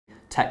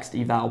text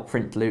eval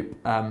print loop.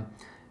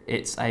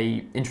 It's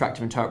a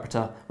interactive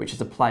interpreter, which is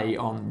a play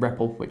on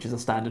REPL, which is a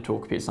standard tool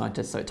computer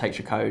scientist. So it takes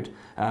your code,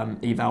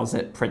 evals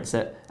it, prints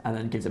it, and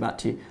then gives it back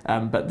to you.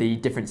 But the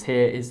difference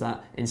here is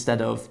that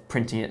instead of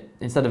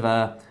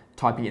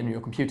typing it in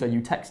your computer,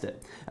 you text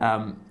it,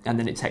 and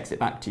then it texts it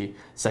back to you.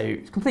 So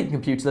it's completely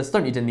computerless,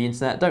 don't need any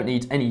internet, don't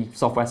need any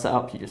software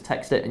setup, you just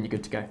text it and you're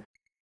good to go.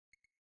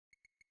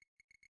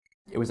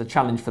 It was a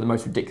challenge for the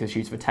most ridiculous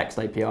use of a text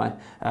API,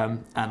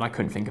 and I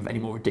couldn't think of any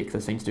more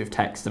ridiculous things to do with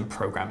text than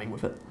programming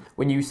with it.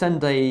 When you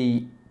send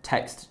a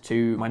text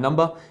to my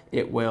number,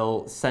 it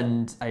will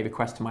send a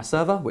request to my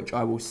server, which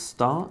I will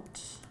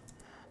start.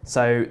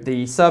 So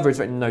the server is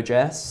written in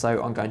Node.js,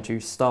 so I'm going to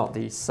start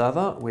the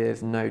server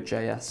with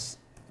Node.js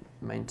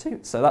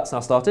main2. So that's now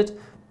started,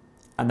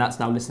 and that's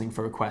now listening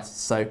for requests.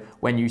 So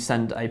when you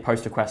send a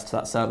post request to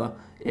that server,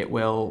 it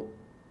will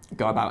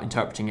go about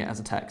interpreting it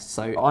as a text.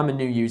 So I'm a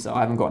new user,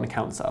 I haven't got an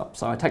account set up.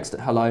 So I text it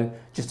hello,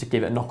 just to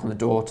give it a knock on the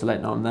door to let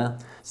it know I'm there.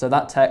 So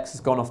that text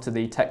has gone off to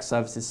the text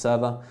services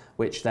server,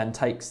 which then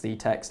takes the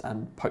text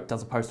and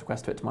does a post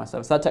request to it to my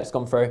server. So that text has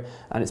gone through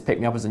and it's picked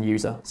me up as a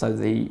user. So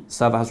the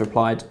server has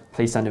replied,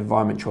 please send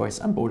environment choice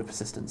and border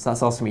persistence.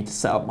 That's asking me to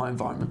set up my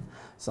environment.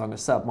 So I'm going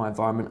to set up my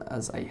environment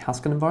as a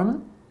Haskell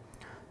environment.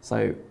 So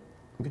I'm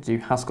going to do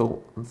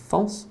Haskell and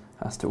false.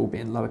 Has to all be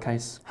in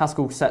lowercase.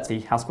 Haskell sets the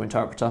Haskell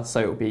interpreter,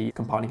 so it will be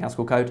compiling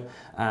Haskell code,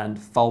 and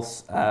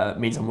false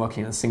means I'm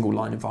working in a single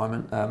line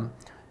environment.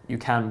 You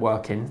can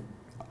work in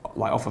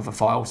off of a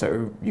file,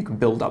 so you can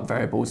build up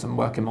variables and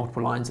work in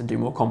multiple lines and do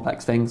more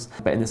complex things,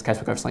 but in this case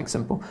we'll go for something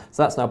simple.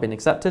 So that's now been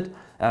accepted.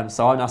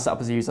 So I'm now set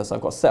up as a user, so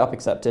I've got set up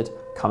accepted,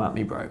 come at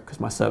me bro, because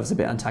my server's a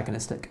bit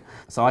antagonistic.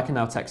 So I can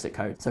now text it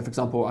code. So for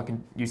example, I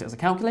can use it as a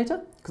calculator,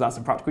 because that's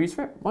a practical use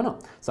for it, why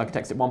not? So I can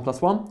text it 1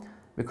 + 1,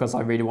 because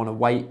I really want to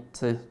wait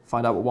to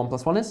find out what 1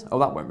 + 1 is. Oh,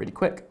 that went really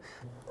quick.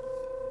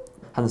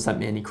 Hasn't sent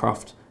me any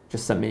craft,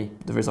 just sent me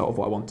the result of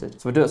what I wanted.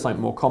 So we'll do it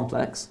something more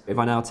complex. If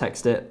I now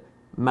text it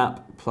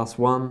map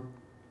 +1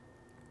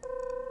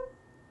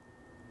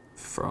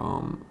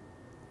 from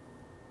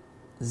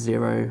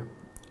 0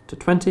 to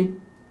 20,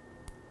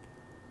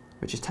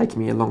 which is taking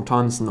me a long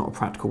time, this is not a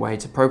practical way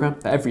to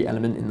program. For every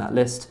element in that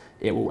list,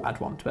 it will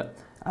add 1 to it,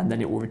 and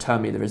then it will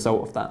return me the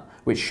result of that,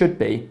 which should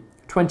be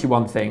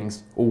 21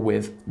 things, all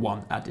with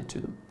 1 added to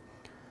them.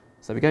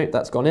 So there we go,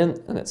 that's gone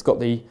in, and it's got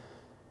the,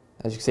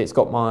 as you can see, it's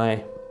got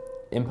my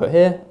input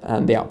here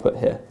and the output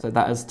here. So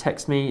that has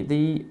texted me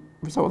the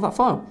result of that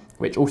file,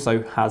 which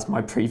also has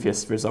my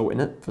previous result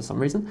in it for some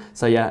reason.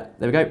 So yeah,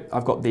 there we go,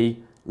 I've got the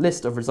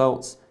list of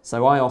results.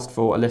 So I asked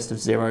for a list of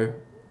 0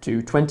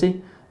 to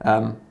 20.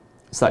 So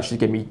that should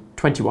give me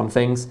 21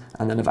 things,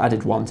 and then I've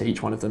added 1 to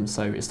each one of them.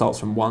 So it starts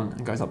from 1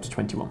 and goes up to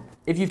 21.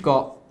 If you've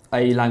got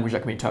a language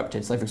that can be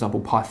interpreted, so for example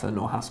Python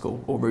or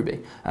Haskell or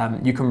Ruby,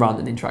 you can run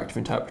an interactive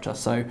interpreter.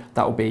 So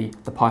that will be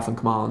the Python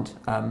command,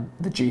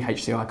 the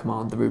GHCI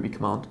command, the Ruby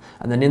command,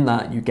 and then in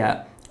that you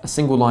get a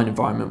single line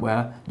environment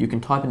where you can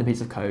type in a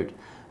piece of code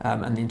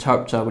and the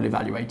interpreter will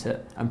evaluate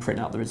it and print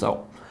out the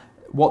result.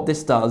 What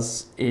this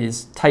does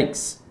is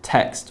takes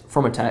text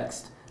from a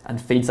text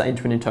and feeds that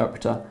into an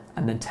interpreter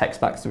and then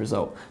text back the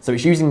result. So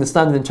it's using the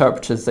standard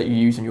interpreters that you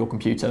use on your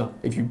computer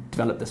if you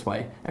develop this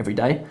way every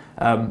day,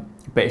 but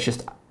it's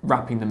just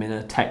wrapping them in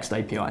a text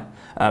API,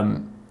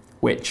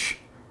 which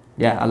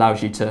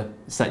allows you to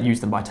use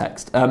them by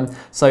text.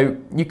 So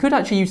you could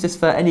actually use this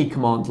for any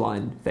command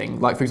line thing,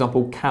 like for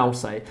example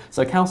cowsay.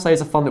 So cowsay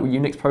is a fun little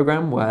Unix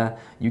program where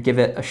you give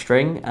it a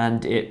string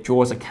and it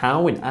draws a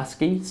cow in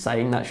ASCII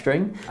saying that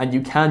string, and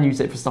you can use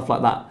it for stuff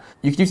like that.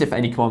 You could use it for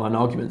any command line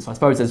arguments. I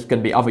suppose there's going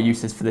to be other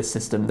uses for this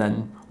system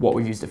than what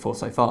we've used it for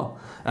so far,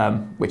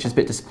 which is a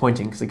bit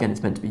disappointing because again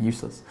it's meant to be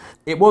useless.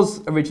 It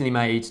was originally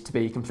made to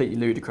be completely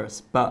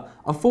ludicrous, but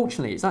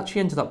unfortunately it's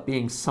actually ended up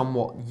being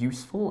somewhat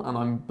useful, and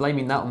I'm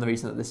blaming that on the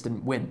reason that this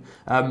didn't win.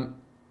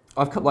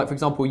 Like for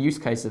example, a use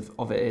case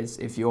of it is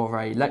if you're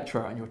a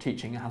lecturer and you're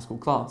teaching a Haskell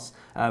class,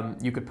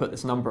 you could put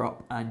this number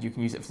up and you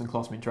can use it for some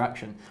classroom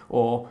interaction.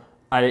 Or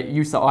a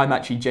use that I'm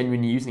actually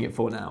genuinely using it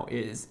for now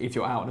is if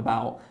you're out and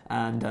about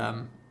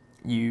and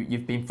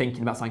you've been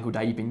thinking about something all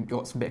day, you've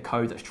got some bit of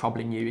code that's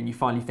troubling you, and you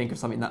finally think of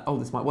something that, oh,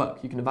 this might work.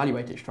 You can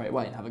evaluate it straight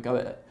away and have a go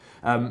at it.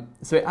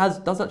 So it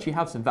does actually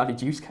have some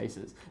valid use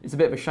cases. It's a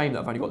bit of a shame that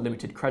I've only got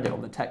limited credit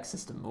on the text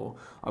system, or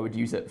I would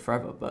use it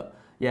forever. But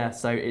yeah,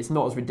 so it's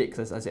not as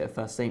ridiculous as it at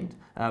first seemed.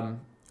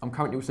 I'm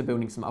currently also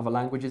building some other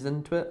languages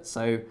into it.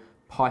 So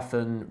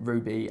Python,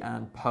 Ruby,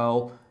 and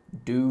Perl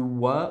do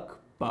work,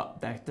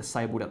 but they're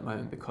disabled at the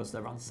moment because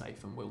they're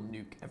unsafe and will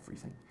nuke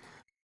everything.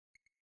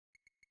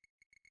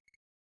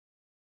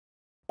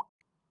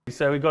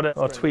 So we got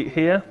our tweet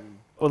here.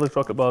 All the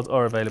chocolate bars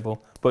are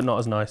available, but not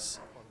as nice.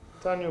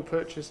 Daniel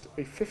purchased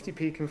a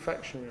 50p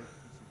confectionery.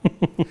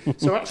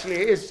 So actually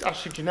it is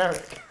actually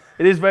generic.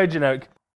 It is very generic.